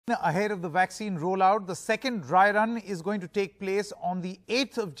Ahead of the vaccine rollout, the second dry run is going to take place on the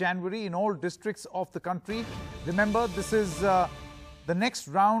 8th of January in all districts of the country. Remember, this is the next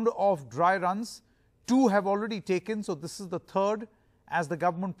round of dry runs. 2 have already taken, so this is the third as the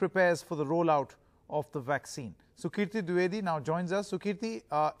government prepares for the rollout of the vaccine. Sukirti Dwivedi now joins us. Sukirti,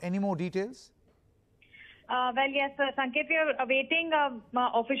 any more details? Well, yes, Sanket, we are awaiting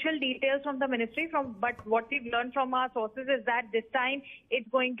official details from the ministry. But what we've learned from our sources is that this time it's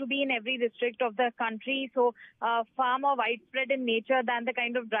going to be in every district of the country. So far more widespread in nature than the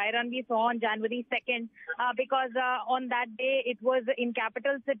kind of dry run we saw on January 2nd, because on that day it was in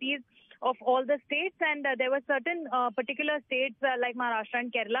capital cities of all the states, and there were certain particular states like Maharashtra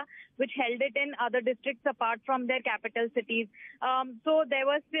and Kerala which held it in other districts apart from their capital cities. So there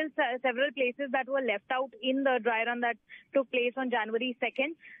were still several places that were left out in the dry run that took place on January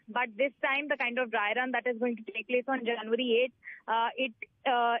 2nd. But this time, the kind of dry run that is going to take place on January 8th, it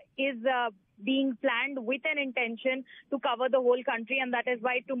is being planned with an intention to cover the whole country, and that is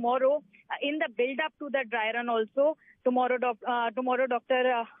why tomorrow, in the build-up to the dry run also, tomorrow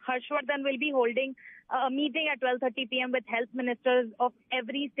Dr. Harshvardhan will be holding a meeting at 12:30 p.m. with health ministers of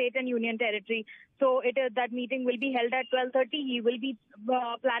every state and union territory. So that meeting will be held at 12:30. He will be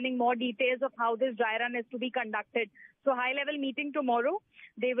planning more details of how this dry run is to be conducted. So high-level meeting tomorrow.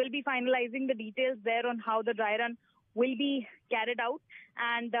 They will be finalizing the details there on how the dry run will be carried out,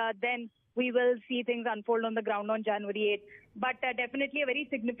 and then we will see things unfold on the ground on January 8th. But definitely a very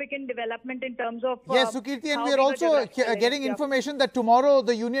significant development in terms of... Yes, Sukirti, and we are also getting information that tomorrow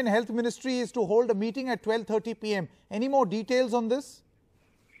the Union Health Ministry is to hold a meeting at 12:30 p.m. Any more details on this?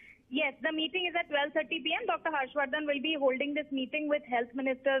 Yes, the meeting is at 12:30 p.m. Dr. Harshvardhan will be holding this meeting with health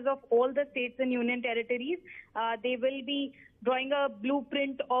ministers of all the states and union territories. They will be drawing a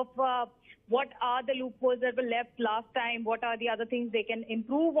blueprint of what are the loopholes that were left last time, what are the other things they can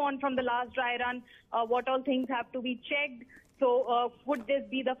improve on from the last dry run, what all things have to be checked. So would this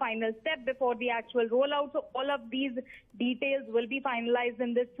be the final step before the actual rollout? So all of these details will be finalized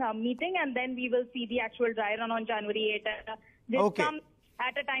in this meeting, and then we will see the actual dry run on January 8th. This comes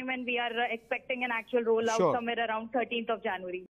at a time when we are expecting an actual rollout somewhere around 13th of January.